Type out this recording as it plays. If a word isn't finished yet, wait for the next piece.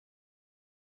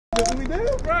we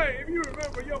did? Right, if you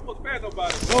remember, you don't supposed to pass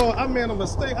nobody. Oh, I made a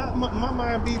mistake. My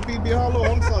mind be all over.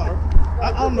 I'm sorry.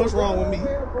 I don't know what's wrong with me.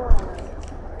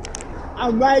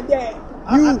 I'm right there.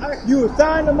 You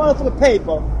signed the motherfucking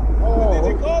paper. Did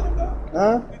you call him though?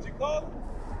 Huh? Did you call him?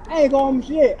 I ain't calling him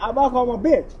shit. I about call my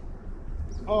bitch.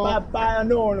 By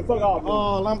knowing the fuck off.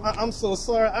 Oh, I'm so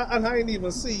sorry. I didn't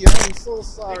even see you. I'm so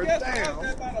sorry. I was Damn.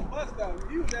 there by the bus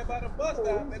stop. You was there by the bus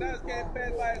stop, and I just came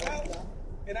past by his house,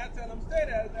 and I tell him stay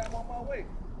there, and I'm on my way.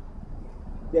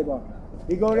 There go.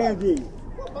 He go there, G.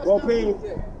 Go pay.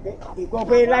 He go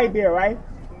pay light bill, right?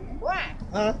 Why?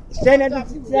 Huh? Stand at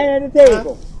the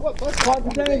table. What bus Park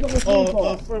the table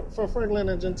for for Franklin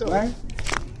and Gentile. right?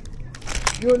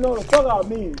 You don't know the fuck out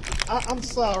me. I'm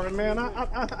sorry, man.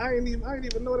 I ain't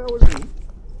even know that was you.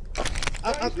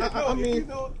 I mean, you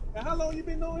know, and how long you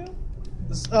been knowing him?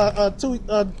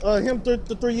 him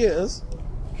 3 years.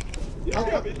 You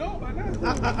should be knowing by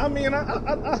now. I mean,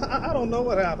 I don't know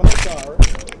what happened. I'm sorry.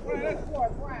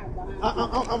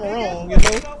 I'm wrong, you know.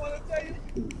 I want to tell you.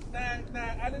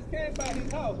 Now, I just came by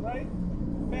his house, right?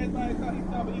 Passed by his house, he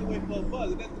told me you wait for a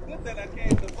bus. And that's the good thing I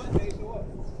came to the bus, they show up.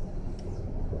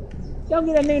 Don't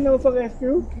get that nigga no fucking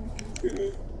excuse.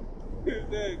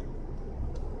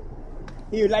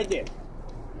 He was like this.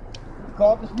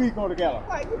 Call up the speaker together.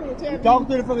 You talk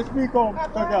to the fucking speaker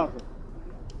together.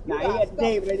 Now he at the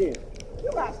table like this.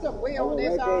 You got stuff way on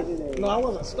that side. No, I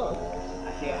wasn't stuck. I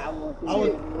said, I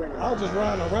was just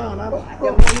riding around. I kept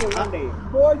on here one day.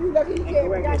 Boy, you lucky you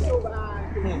can't got your behind.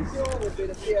 You sure would be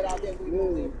the field out there we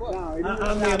on there. No,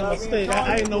 I made a mistake.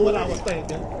 I didn't know what I was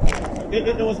thinking.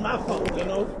 It was my fault, you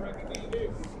know.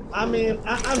 I mean,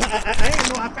 I didn't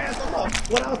know I passed him up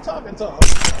when I was talking to him.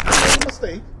 I made a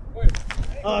mistake.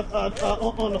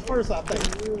 On the first, I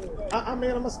think. I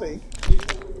made a mistake.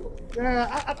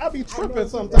 Yeah, I be tripping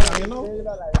sometimes, you know.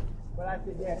 But I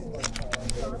said, yeah.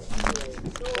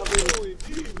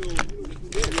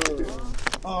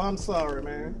 Oh, I'm sorry,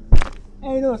 man.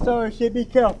 Ain't no sorry shit, be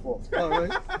careful. All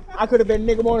right. I could have been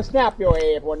nigga wanna snap your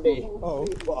ass one day. Oh.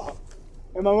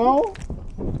 Am I wrong?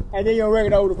 And then you'll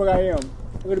recognize who the fuck I am.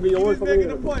 I'm gonna be your worst You just fucking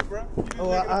making a point, bro.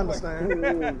 Oh, I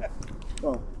understand.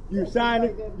 You signed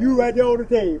it, you right there on the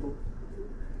table.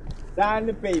 Signed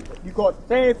the paper. You caught the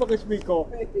same fucking street car.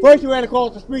 First you ran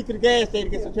across the street to the gas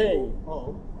station to get some change.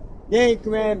 Oh. Then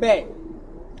you ran back.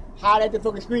 Hollered at the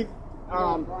fucking street.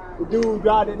 The dude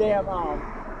drive the damn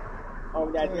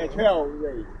that trail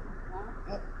race.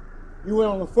 You went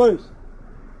on the first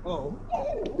Oh.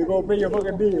 to go pay your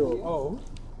fucking bill. Oh.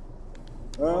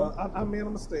 I made a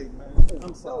mistake, man.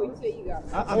 I'm sorry. So you say you got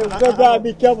Just gotta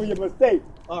be careful of your mistake.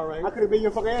 All right. I could have been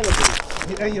your fucking enemy.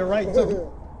 And you're right,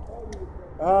 too.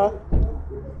 I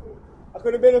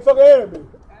could have been a fucking enemy.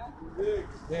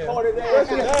 Yeah. Caught it there.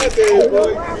 Nowadays, bro,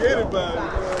 you can get anybody.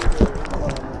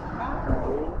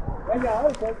 That's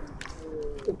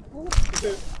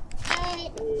all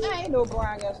right, I ain't no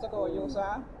Brian got stuck on your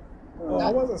side. Oh,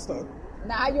 I wasn't stuck.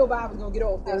 Now how your Bob's gonna get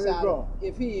off that How's it side go?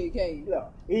 if he ain't came?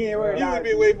 Look, he ain't worried You about would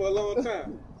be waiting for a long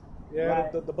time. Yeah,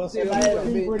 Right. the bus. You If I was- had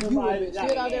would've people been in my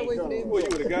shit out there waiting for them. Boy, you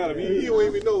would have got him. He don't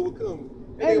even know what coming.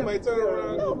 And they might turn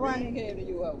around. No, Brian ain't came to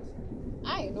your house.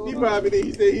 I ain't know. He probably did.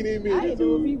 He said he didn't mean I to ain't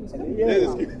know if he do. was coming. Yeah. That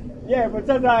is good. Yeah, but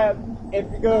sometimes if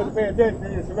you go to pay attention to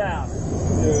your surroundings.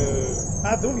 Yeah.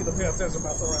 I do need to pay attention to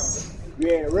my surroundings. You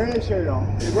had a red shirt on.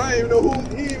 And Brian even know who.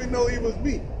 He didn't even know he was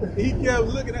me. He kept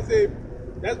looking. I said,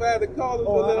 "That's why I had to call him."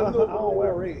 Oh, to let him I know. don't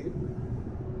wear red.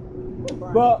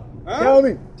 But Huh?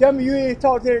 tell me you ain't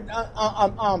talked to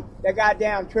that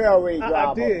goddamn trail race I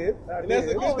driver. did. And that's a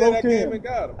did. good Spoke thing I to came him. and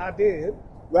got him. I did.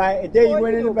 Right? And then Boy, you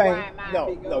went you in the know bank. Brian mind No,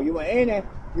 big no, up. you went in there.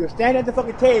 You were standing at the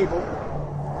fucking table,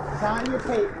 signing your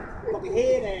paper, fucking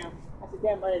head down. I said,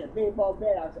 damn, I had a baseball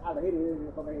bat. I'd have hit it in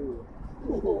the fucking head.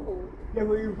 That's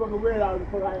what you fucking weird out of the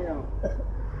fuck I am.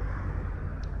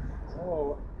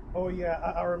 Oh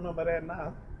yeah, I remember that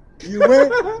now. You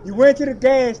went to the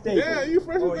gas station. Yeah, you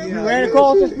fresh Oh, as yeah. You ran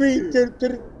across the street to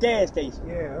the gas station.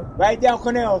 Yeah. Right down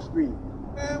Cornell Street.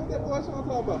 Man, what that boy Sean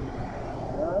talking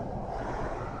about?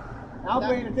 I'm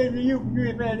paying attention to you because you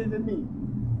ain't paying attention to me.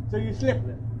 So you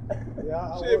slipping. Yeah,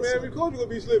 I Shit, was. man, every coach gonna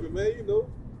be slipping, man. You know,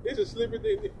 it's just slipping.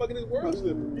 They fucking this world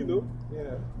slipping. You know.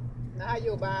 Yeah. Now how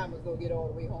your Bob was gonna get all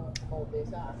the way home on this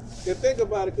side? And think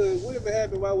about it, cause what if it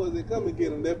happened? Why was it come and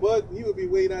get him? That bud, he would be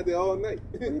waiting out there all night.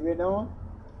 What you been doing?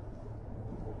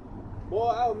 Boy,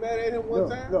 I was mad at him one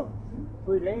time. Look,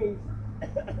 3 days.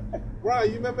 Brian,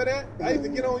 you remember that? I used to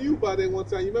get on you about that one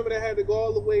time. You remember that I had to go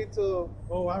all the way to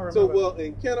Oh, I remember.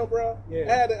 in Kenner, bro? Yeah.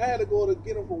 I had to go to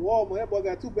get him from Walmart. That boy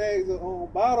got 2 bags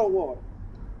of bottled water.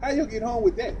 How you get home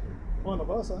with that? On the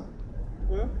bus, huh?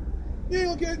 Huh? You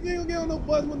ain't gonna get on no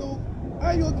bus with no.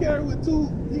 How you gonna carry with two?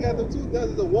 You got them 2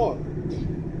 dozens of water.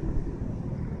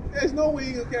 There's no way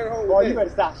you gonna carry home with Boy, that. you better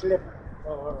stop slipping. Oh,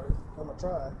 all right. I'm gonna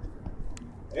try.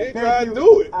 Ain't trying to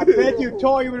do it. I bet you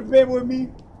Toya would have been with me.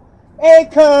 Hey,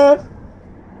 cuz.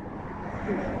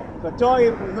 But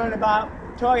Toya was running about.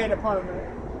 Toya had a permit,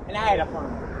 and I had a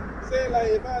permit. Say like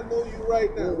if I know you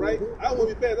right now, right? I won't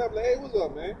be passed. I'm like, hey, what's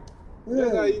up, man?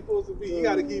 That's how you supposed to be. You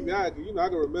gotta keep me out. You know, I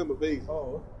can remember faces.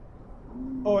 Oh.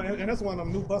 Oh, and that's one of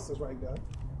them new buses right there.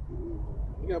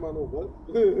 You got my no bus.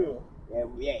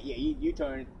 Yeah. You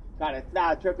trying to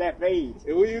side trip that phase.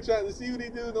 And when you trying to see what he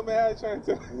do, no matter how you trying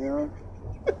to. You know?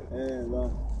 Yeah,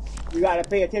 well, you gotta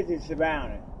pay attention to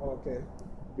surroundings. Okay.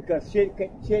 Because shit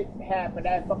happen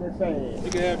that fucking fast.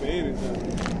 It can happen anytime.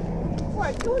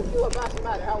 What, you about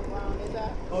somebody's house around this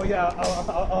time? Oh yeah, I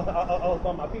was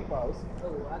on my people house.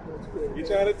 Oh, I go to it. You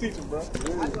trying to teach him, bro? I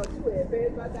go to it,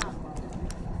 bed by down.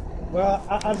 Well,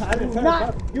 I didn't Do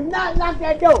tell you. not lock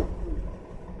that door.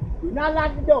 Do not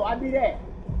lock the door. I'll be there.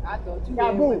 I go to Now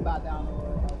it, move. bed by down.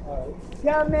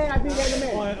 Tell man I'll be there in a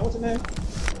minute. What's your name?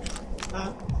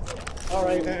 Huh? All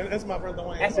right, and that's my brother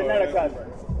Wayne. That's another cousin.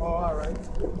 Oh, all right.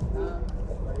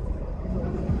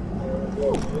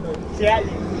 See, I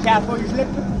saw you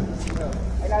slipping?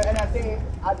 And I think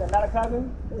I got another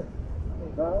cousin.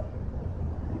 Huh?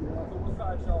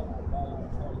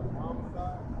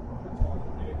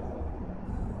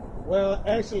 Well,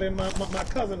 actually, my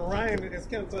cousin Ryan is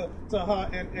kin to her,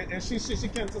 and she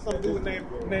kin to some dude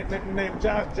named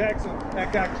Josh Jackson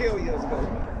that got killed years ago.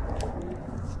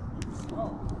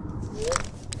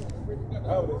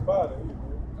 That was his father.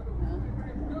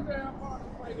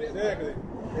 Exactly.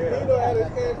 Yeah. You know how this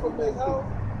came from his house?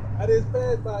 I just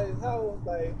passed by his house,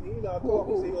 like, you know, I told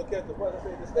him he was catch the bus. I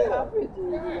said, stay I there. picture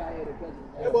you out here to catch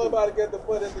it. That boy about to get the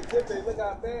butt in the tip. Look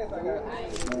how fast I got. I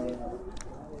ain't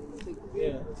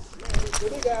Yeah. So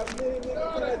they got many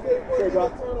times they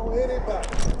want to turn on anybody.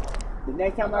 The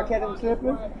next time I catch him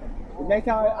slipping,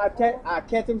 I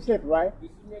catch him slipping, right?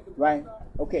 Right?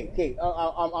 Okay. You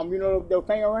know the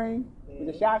finger ring with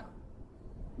the shock?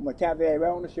 I'm gonna tap that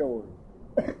right on the shoulder.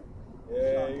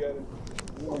 Yeah, you got it.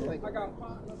 I got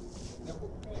partners that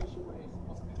put cash away.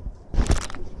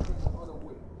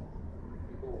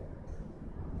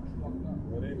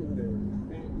 Well, they do that.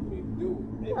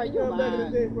 Are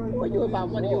you about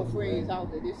one of your friends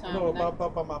out there this time? No, of night? by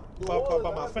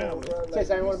my family. Say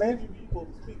something, what man?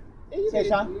 Say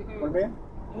something, what man?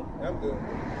 I'm good.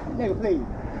 Nigga, please.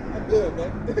 I'm good,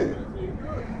 man.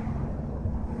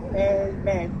 And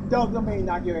man, don't mean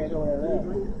knock your ass over there.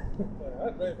 I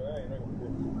drink, but I ain't drinking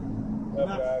this. That's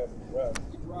guys, right.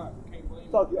 You drive, you can't blame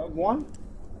Fuck you, one?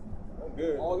 I'm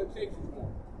good. All it takes is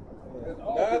one.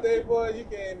 Nowadays, boy, you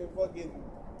can't even fucking.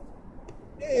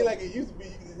 It ain't like it used to be.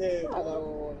 You can just I have. don't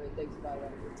know if it takes about a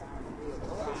good time to be able to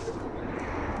people with the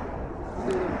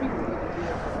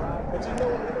deal. But you know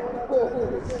what?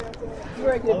 You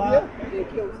ready to get they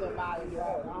kill somebody in your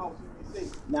house.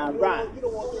 Now, Brian,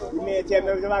 you mean tell me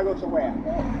every time I go somewhere.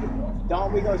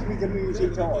 Don't we gonna speak to me when you see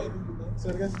Toya? Say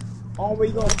it again. Only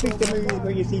we gonna speak to me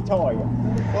when you see Toya.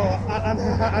 Well,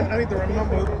 I need to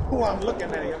remember who I'm looking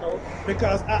at, you know,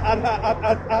 because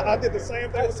I did the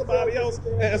same thing with somebody else,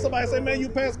 and somebody said, "Man, you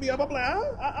passed me up." I'm like,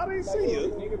 I didn't see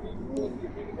you.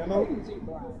 You know?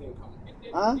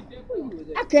 Huh?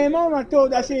 I came on and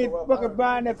told that shit fucking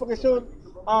Brian that fucking showed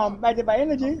back there by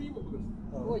Energy.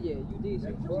 Oh yeah, you did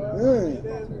some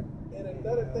And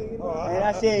another thing, you know, And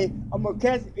I said, I'm gonna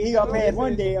catch he gonna pass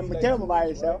one day, I'm gonna tell him about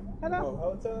himself.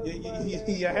 I'll tell you.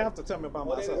 You have to tell me about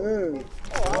myself. Mm.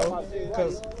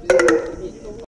 Because